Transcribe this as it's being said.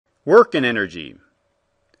Work and energy.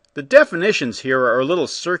 The definitions here are a little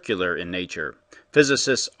circular in nature.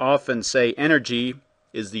 Physicists often say energy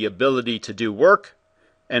is the ability to do work,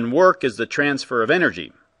 and work is the transfer of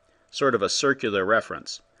energy. Sort of a circular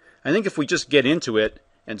reference. I think if we just get into it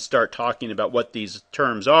and start talking about what these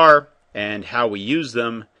terms are and how we use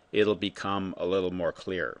them, it'll become a little more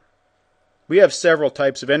clear. We have several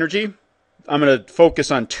types of energy. I'm going to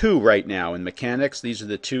focus on two right now in mechanics. These are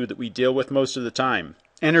the two that we deal with most of the time.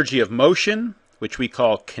 Energy of motion, which we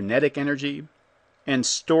call kinetic energy, and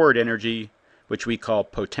stored energy, which we call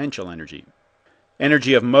potential energy.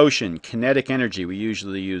 Energy of motion, kinetic energy, we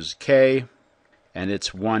usually use K, and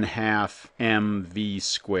it's 1/2 mv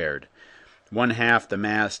squared. 1/2 the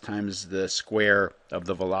mass times the square of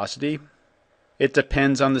the velocity. It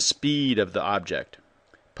depends on the speed of the object.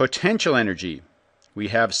 Potential energy, we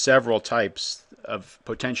have several types of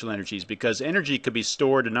potential energies because energy could be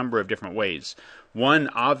stored a number of different ways. One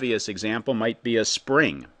obvious example might be a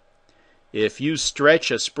spring. If you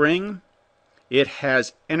stretch a spring, it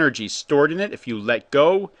has energy stored in it. If you let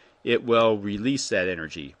go, it will release that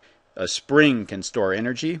energy. A spring can store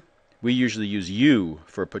energy. We usually use U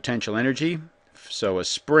for potential energy. So a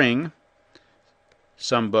spring,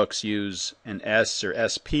 some books use an S or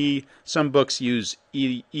SP. Some books use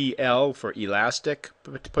EL for elastic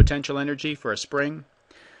potential energy for a spring.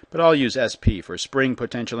 But I'll use SP for spring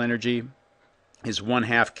potential energy is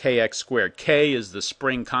 1/2 kx squared. K is the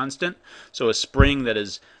spring constant. So a spring that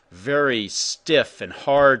is very stiff and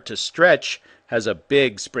hard to stretch has a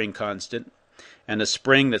big spring constant. And a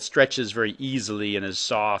spring that stretches very easily and is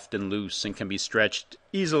soft and loose and can be stretched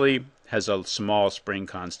easily has a small spring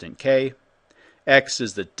constant K. X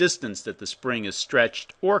is the distance that the spring is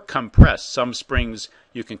stretched or compressed. Some springs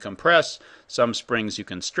you can compress, some springs you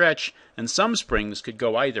can stretch, and some springs could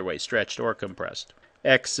go either way, stretched or compressed.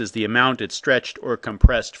 X is the amount it's stretched or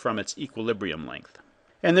compressed from its equilibrium length.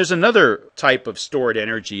 And there's another type of stored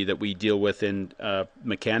energy that we deal with in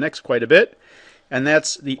mechanics quite a bit, and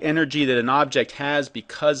that's the energy that an object has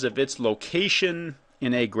because of its location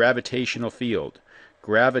in a gravitational field.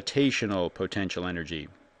 Gravitational potential energy.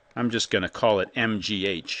 I'm just going to call it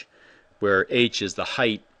MGH, where H is the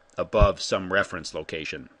height above some reference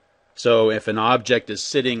location. So if an object is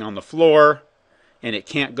sitting on the floor and it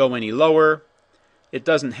can't go any lower, it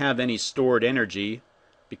doesn't have any stored energy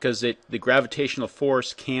because the gravitational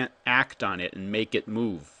force can't act on it and make it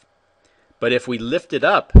move. But if we lift it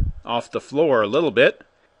up off the floor a little bit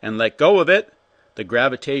and let go of it, the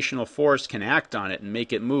gravitational force can act on it and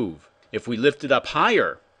make it move. If we lift it up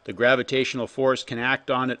higher, the gravitational force can act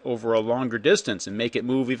on it over a longer distance and make it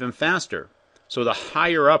move even faster. So the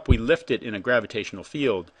higher up we lift it in a gravitational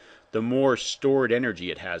field, the more stored energy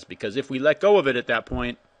it has, because if we let go of it at that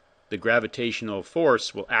point, the gravitational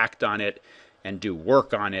force will act on it and do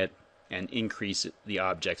work on it and increase the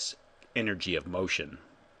object's energy of motion.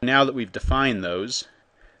 Now that we've defined those,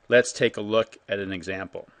 let's take a look at an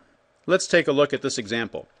example. Let's take a look at this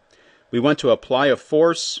example. We want to apply a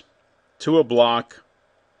force to a block,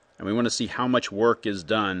 and we want to see how much work is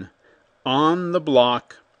done on the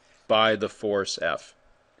block by the force F.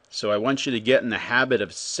 So I want you to get in the habit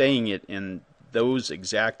of saying it in those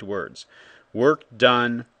exact words. Work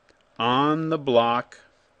done on the block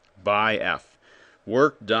by F.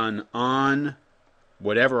 Work done on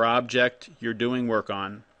whatever object you're doing work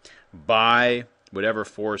on by whatever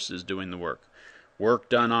force is doing the work. Work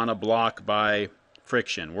done on a block by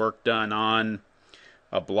friction. Work done on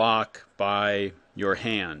a block by your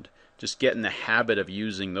hand. Just get in the habit of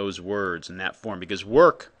using those words in that form, because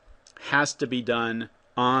work has to be done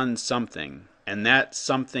on something, and that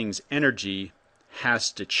something's energy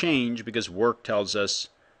has to change because work tells us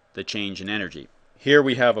the change in energy. Here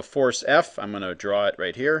we have a force F. I'm going to draw it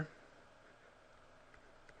right here.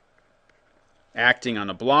 Acting on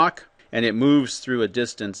a block, and it moves through a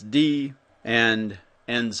distance d and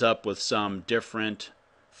ends up with some different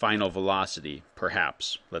final velocity,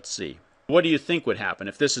 perhaps. Let's see. What do you think would happen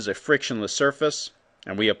if this is a frictionless surface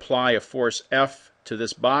and we apply a force F to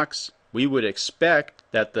this box? We would expect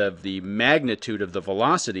that the magnitude of the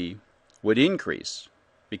velocity would increase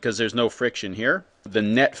because there's no friction here. The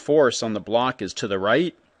net force on the block is to the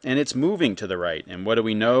right, and it's moving to the right. And what do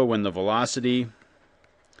we know when the velocity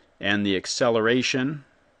and the acceleration,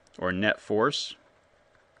 or net force,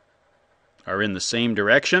 are in the same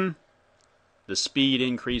direction? The speed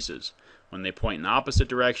increases. When they point in opposite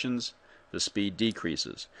directions, the speed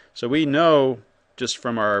decreases. So we know just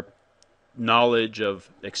from our knowledge of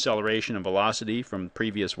acceleration and velocity from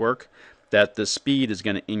previous work that the speed is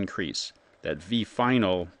going to increase. That v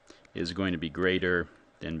final is going to be greater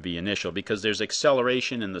than v initial because there's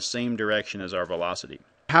acceleration in the same direction as our velocity.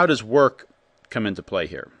 How does work come into play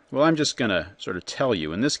here? Well, I'm just going to sort of tell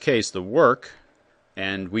you. In this case, the work,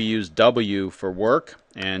 and we use W for work,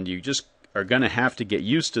 and you just are going to have to get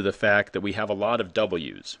used to the fact that we have a lot of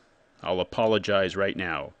W's. I'll apologize right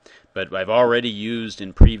now, but I've already used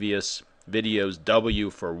in previous videos W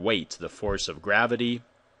for weight, the force of gravity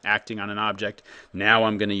acting on an object. Now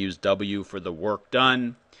I'm going to use W for the work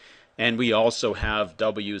done, and we also have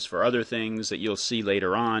W's for other things that you'll see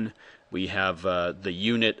later on. We have the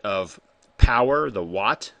unit of power, the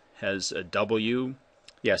watt, has a W.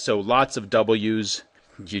 Yeah, so lots of W's.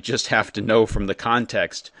 You just have to know from the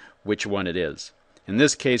context which one it is. In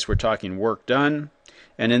this case, we're talking work done.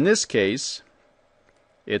 And in this case,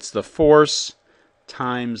 it's the force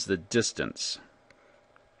times the distance.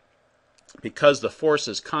 Because the force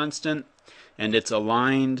is constant and it's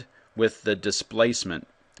aligned with the displacement,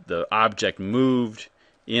 the object moved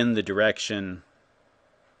in the direction,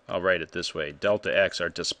 I'll write it this way, delta x, our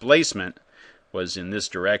displacement was in this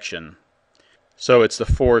direction. So it's the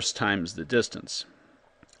force times the distance.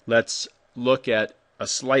 Let's look at a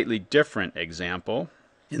slightly different example.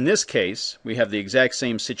 In this case, we have the exact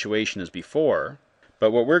same situation as before,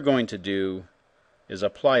 but what we're going to do is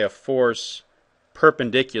apply a force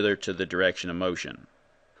perpendicular to the direction of motion.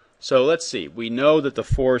 So let's see. We know that the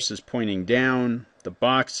force is pointing down, the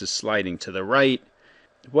box is sliding to the right.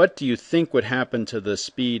 What do you think would happen to the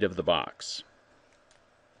speed of the box?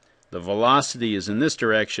 The velocity is in this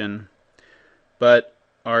direction, but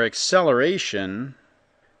our acceleration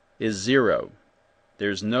is 0.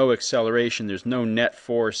 There's no acceleration, there's no net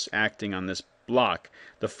force acting on this block.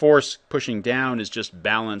 The force pushing down is just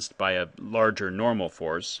balanced by a larger normal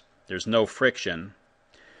force. There's no friction.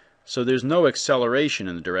 So there's no acceleration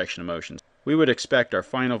in the direction of motion. We would expect our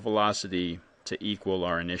final velocity to equal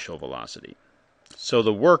our initial velocity. So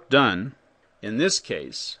the work done, in this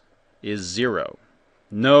case, is 0.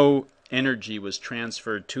 No energy was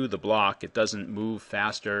transferred to the block. It doesn't move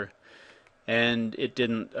faster, and it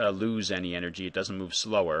didn't lose any energy. It doesn't move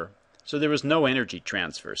slower. So there was no energy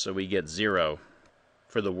transfer, so we get 0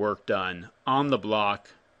 for the work done on the block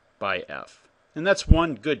by F. And that's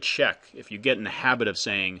one good check. If you get in the habit of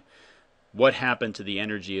saying, what happened to the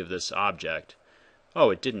energy of this object? Oh,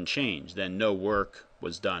 it didn't change. Then no work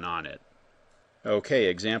was done on it. Okay,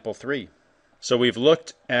 example 3. So we've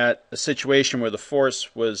looked at a situation where the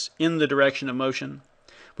force was in the direction of motion.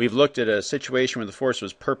 We've looked at a situation where the force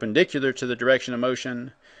was perpendicular to the direction of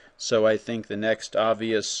motion. So I think the next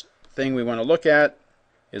obvious thing we want to look at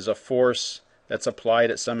is a force that's applied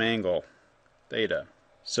at some angle, theta.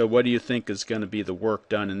 So what do you think is going to be the work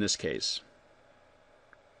done in this case?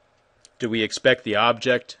 Do we expect the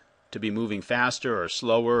object to be moving faster or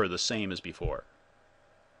slower or the same as before?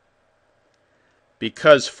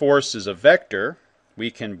 Because force is a vector,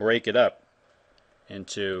 we can break it up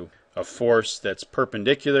into a force that's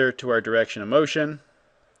perpendicular to our direction of motion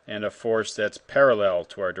and a force that's parallel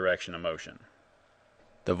to our direction of motion.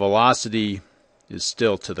 The velocity is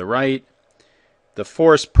still to the right. The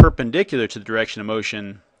force perpendicular to the direction of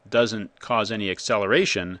motion doesn't cause any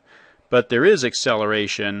acceleration, but there is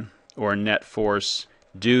acceleration or net force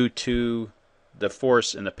due to the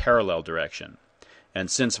force in the parallel direction. And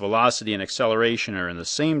since velocity and acceleration are in the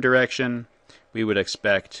same direction, we would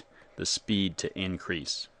expect the speed to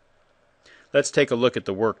increase. Let's take a look at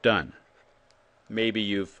the work done. Maybe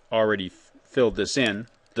you've already filled this in.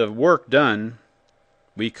 The work done,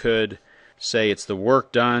 we could say it's the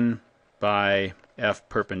work done by F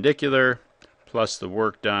perpendicular plus the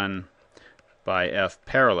work done by F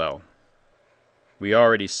parallel. We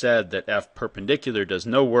already said that F perpendicular does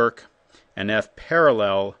no work, and F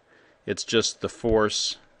parallel, it's just the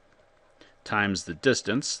force times the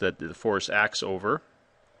distance that the force acts over.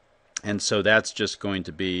 And so that's just going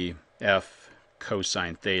to be F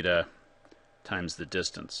cosine theta times the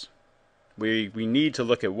distance. We need to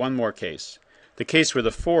look at one more case. The case where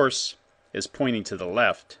the force is pointing to the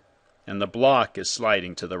left and the block is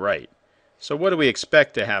sliding to the right. So what do we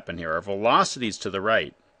expect to happen here? Our velocity is to the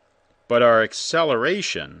right, but our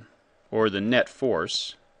acceleration, or the net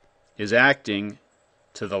force, is acting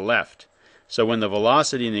to the left. So when the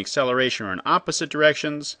velocity and the acceleration are in opposite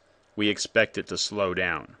directions, we expect it to slow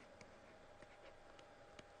down.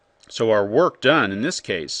 So our work done in this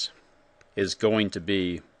case is going to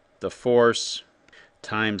be the force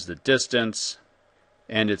times the distance,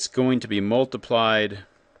 and it's going to be multiplied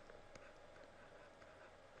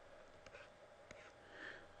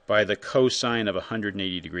by the cosine of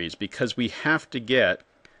 180 degrees, because we have to get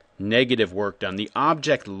negative work done. The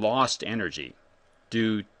object lost energy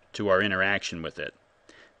due to our interaction with it.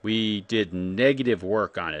 We did negative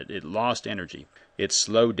work on it. It lost energy. It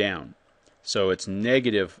slowed down. So it's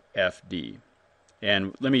negative FD.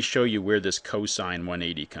 And let me show you where this cosine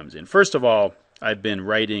 180 comes in. First of all, I've been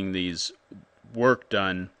writing these work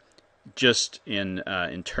done just in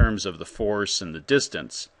terms of the force and the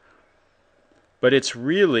distance. But it's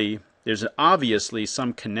really, there's obviously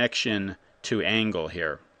some connection to angle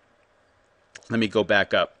here. Let me go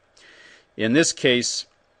back up. In this case,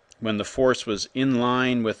 when the force was in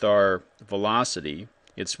line with our velocity,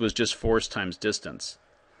 it was just force times distance.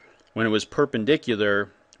 When it was perpendicular,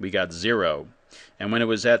 we got 0. And when it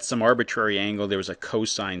was at some arbitrary angle, there was a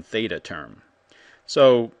cosine theta term.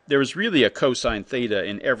 So there was really a cosine theta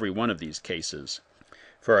in every one of these cases.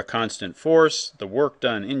 For a constant force, the work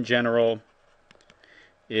done in general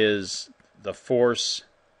is the force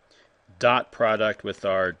dot product with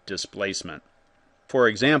our displacement. For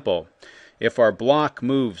example, if our block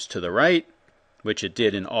moves to the right, which it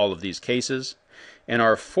did in all of these cases, and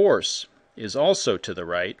our force is also to the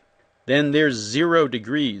right, then there's 0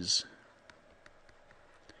 degrees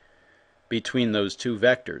between those two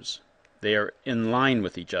vectors. They are in line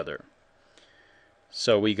with each other.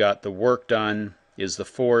 So we got the work done is the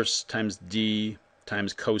force times d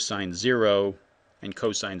times cosine 0, and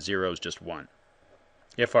cosine 0 is just 1.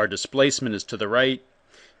 If our displacement is to the right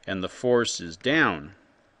and the force is down,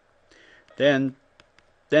 then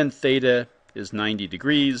theta is 90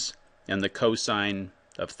 degrees, and the cosine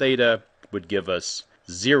of theta would give us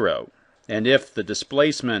 0. And if the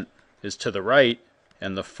displacement is to the right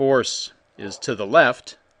and the force is to the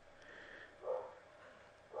left,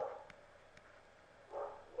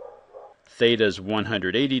 theta is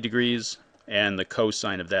 180 degrees, and the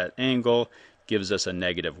cosine of that angle gives us a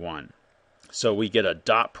negative 1. So we get a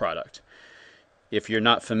dot product. If you're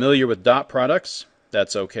not familiar with dot products,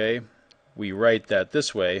 that's okay. We write that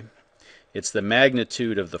this way. It's the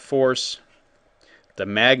magnitude of the force, the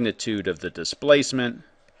magnitude of the displacement,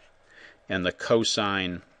 and the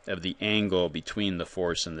cosine of the angle between the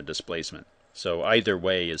force and the displacement. So either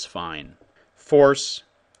way is fine. Force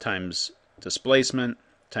times displacement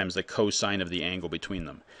times the cosine of the angle between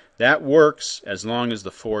them. That works as long as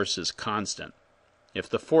the force is constant. If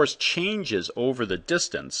the force changes over the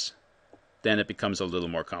distance, then it becomes a little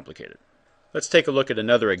more complicated. Let's take a look at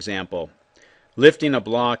another example. Lifting a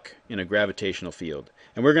block in a gravitational field.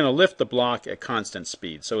 And we're going to lift the block at constant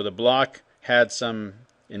speed. So the block had some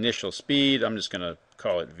initial speed. I'm just going to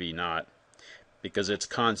call it v naught. Because it's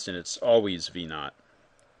constant, it's always v naught.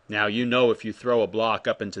 Now you know if you throw a block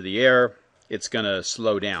up into the air, it's going to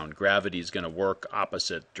slow down. Gravity is going to work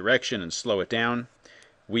opposite direction and slow it down.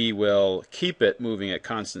 We will keep it moving at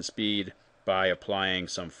constant speed by applying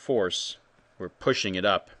some force. We're pushing it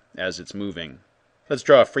up as it's moving. Let's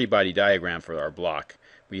draw a free body diagram for our block.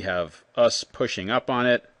 We have us pushing up on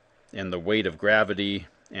it and the weight of gravity,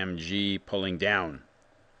 mg, pulling down.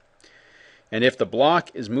 And if the block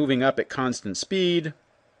is moving up at constant speed,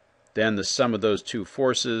 then the sum of those two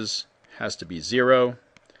forces has to be 0.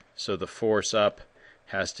 So the force up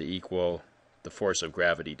has to equal the force of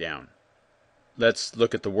gravity down. Let's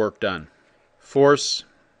look at the work done. Force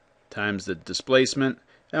times the displacement.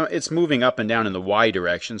 Now it's moving up and down in the y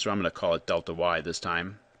direction, so I'm going to call it delta y this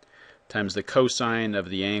time, times the cosine of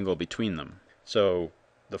the angle between them. So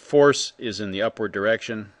the force is in the upward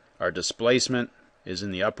direction, our displacement is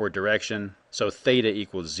in the upward direction, so theta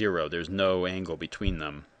equals 0. There's no angle between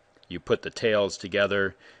them. You put the tails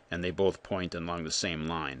together and they both point along the same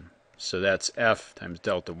line. So that's f times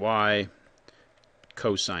delta y,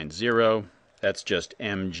 cosine 0. That's just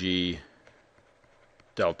mg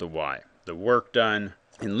delta y. The work done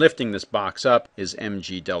in lifting this box up is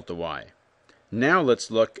mg delta y. Now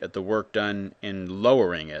let's look at the work done in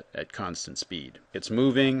lowering it at constant speed. It's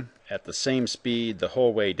moving at the same speed the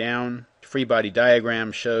whole way down. Free body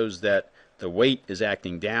diagram shows that the weight is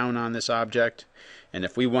acting down on this object, and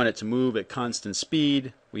if we want it to move at constant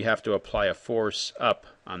speed, we have to apply a force up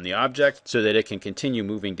on the object so that it can continue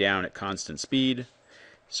moving down at constant speed.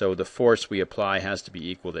 So the force we apply has to be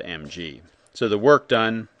equal to mg. So the work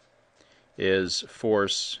done is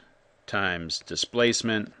force times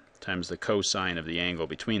displacement times the cosine of the angle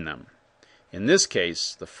between them. In this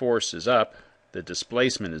case, the force is up, the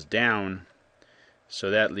displacement is down, so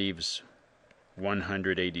that leaves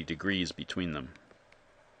 180 degrees between them.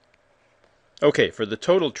 Okay, for the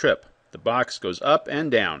total trip, the box goes up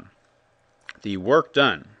and down. The work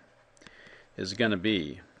done is going to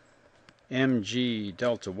be mg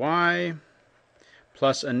delta y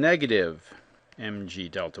plus a negative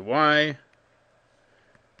mg delta y,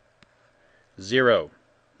 0.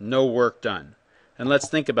 No work done. And let's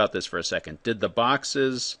think about this for a second. Did the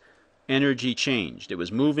box's energy changed? It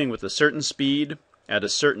was moving with a certain speed at a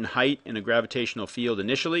certain height in a gravitational field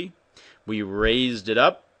initially. We raised it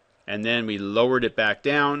up, and then we lowered it back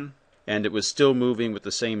down, and it was still moving with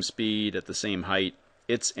the same speed at the same height.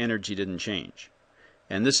 Its energy didn't change.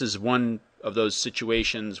 And this is one of those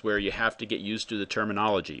situations where you have to get used to the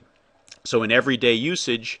terminology. So in everyday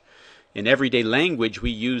usage, in everyday language,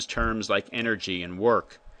 we use terms like energy and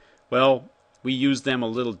work. Well, we use them a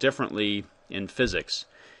little differently in physics.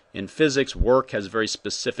 In physics, work has very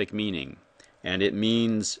specific meaning, and it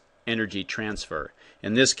means energy transfer.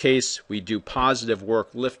 In this case, we do positive work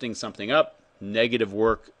lifting something up, negative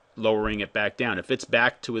work lowering it back down. If it's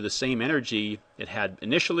back to the same energy it had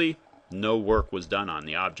initially, no work was done on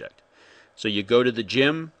the object. So you go to the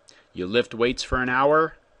gym, you lift weights for an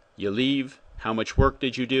hour, you leave. How much work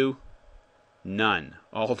did you do? None.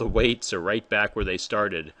 All the weights are right back where they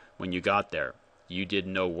started when you got there. You did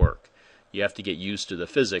no work. You have to get used to the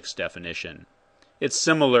physics definition. It's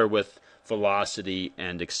similar with velocity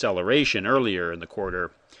and acceleration earlier in the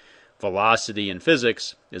quarter. Velocity in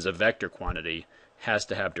physics is a vector quantity, has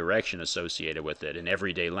to have direction associated with it. In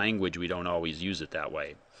everyday language, we don't always use it that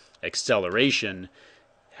way. Acceleration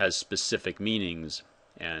has specific meanings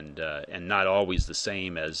and not always the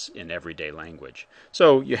same as in everyday language.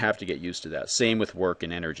 So you have to get used to that. Same with work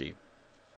and energy.